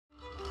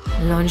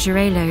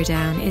Lingerie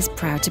Lowdown is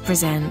proud to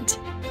present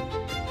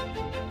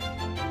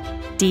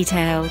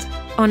detailed,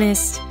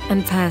 honest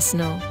and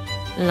personal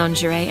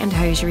lingerie and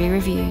hosiery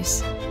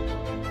reviews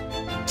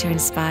to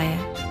inspire,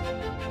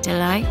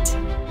 delight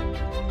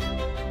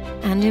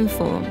and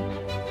inform.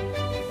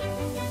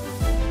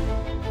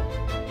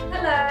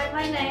 Hello,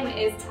 my name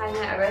is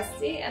Tania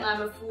Aresti and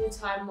I'm a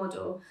full-time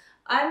model.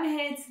 I'm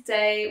here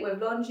today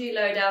with Lingerie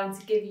Lowdown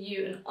to give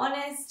you an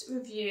honest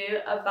review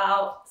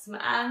about some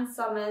Ann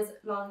Summers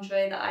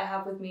lingerie that I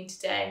have with me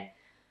today.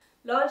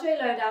 Lingerie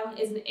Lowdown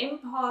is an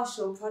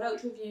impartial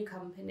product review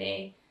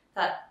company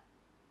that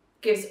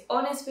gives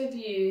honest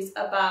reviews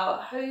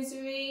about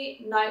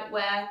hosiery,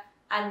 nightwear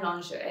and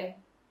lingerie.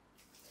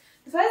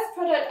 The first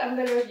product I'm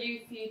going to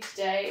review for you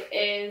today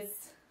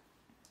is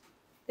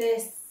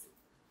this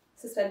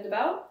suspender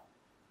belt.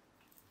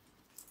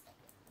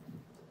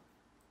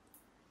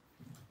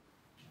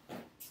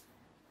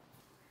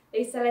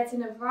 They sell it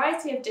in a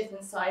variety of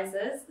different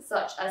sizes,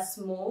 such as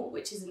small,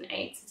 which is an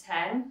 8 to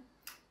 10,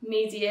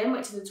 medium,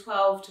 which is a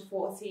 12 to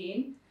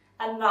 14,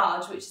 and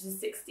large, which is a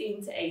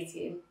 16 to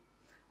 18.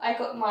 I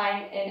got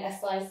mine in a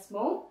size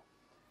small,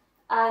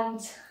 and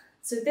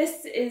so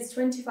this is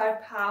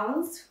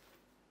 £25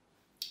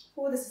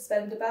 for the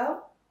suspender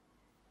belt.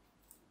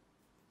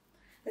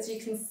 As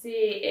you can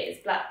see, it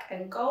is black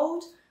and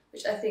gold,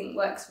 which I think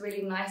works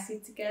really nicely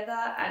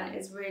together and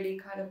is really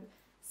kind of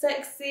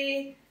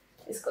sexy.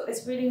 It's got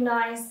this really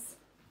nice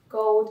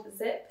gold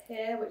zip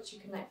here, which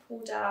you can like pull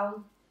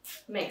down,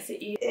 makes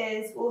it easy.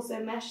 It is also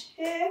mesh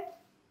here,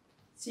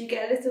 so you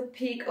get a little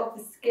peek of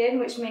the skin,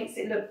 which makes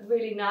it look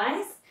really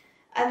nice.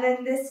 And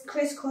then this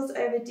crisscross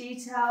over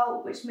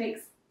detail, which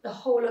makes the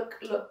whole look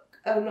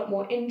a lot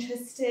more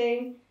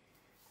interesting.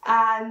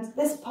 And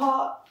this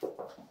part,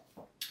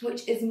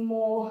 which is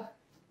more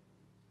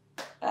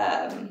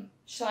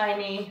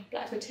shiny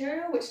black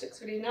material, which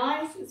looks really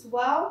nice as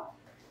well.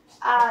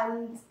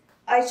 And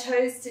I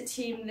chose to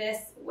team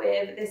this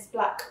with this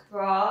black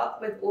bra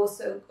with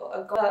also got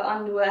a gold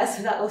underwear,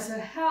 so that also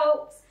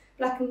helps.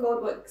 Black and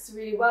gold works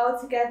really well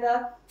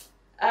together.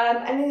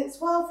 And then as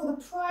well, for the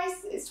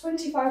price, it's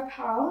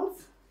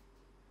 £25,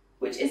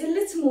 which is a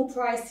little more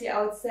pricey,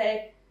 I would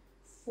say,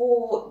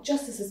 for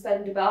just a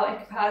suspender belt in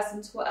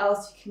comparison to what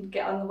else you can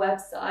get on the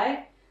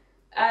website.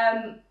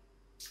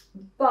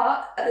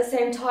 But at the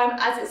same time,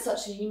 as it's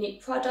such a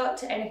unique product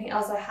to anything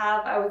else I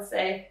have, I would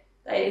say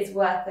that it is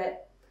worth it.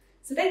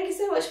 So thank you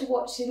so much for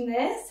watching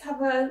this.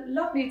 Have a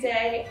lovely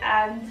day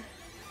and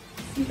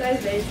see you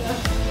guys later.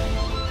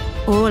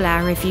 All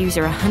our reviews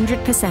are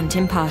 100%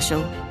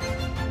 impartial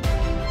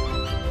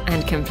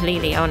and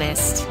completely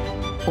honest,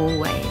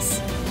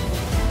 always.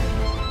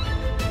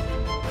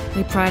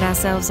 We pride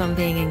ourselves on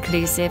being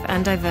inclusive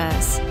and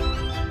diverse.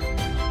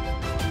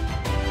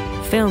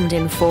 Filmed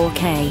in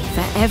 4K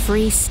for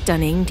every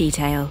stunning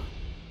detail.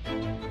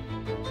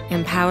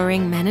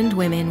 Empowering men and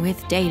women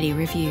with daily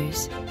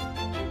reviews.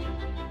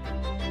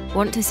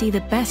 Want to see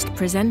the best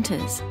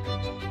presenters?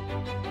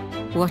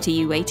 What are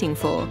you waiting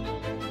for?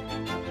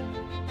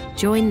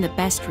 Join the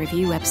Best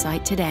Review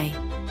website today.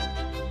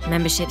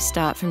 Memberships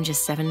start from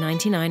just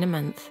 $7.99 a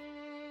month.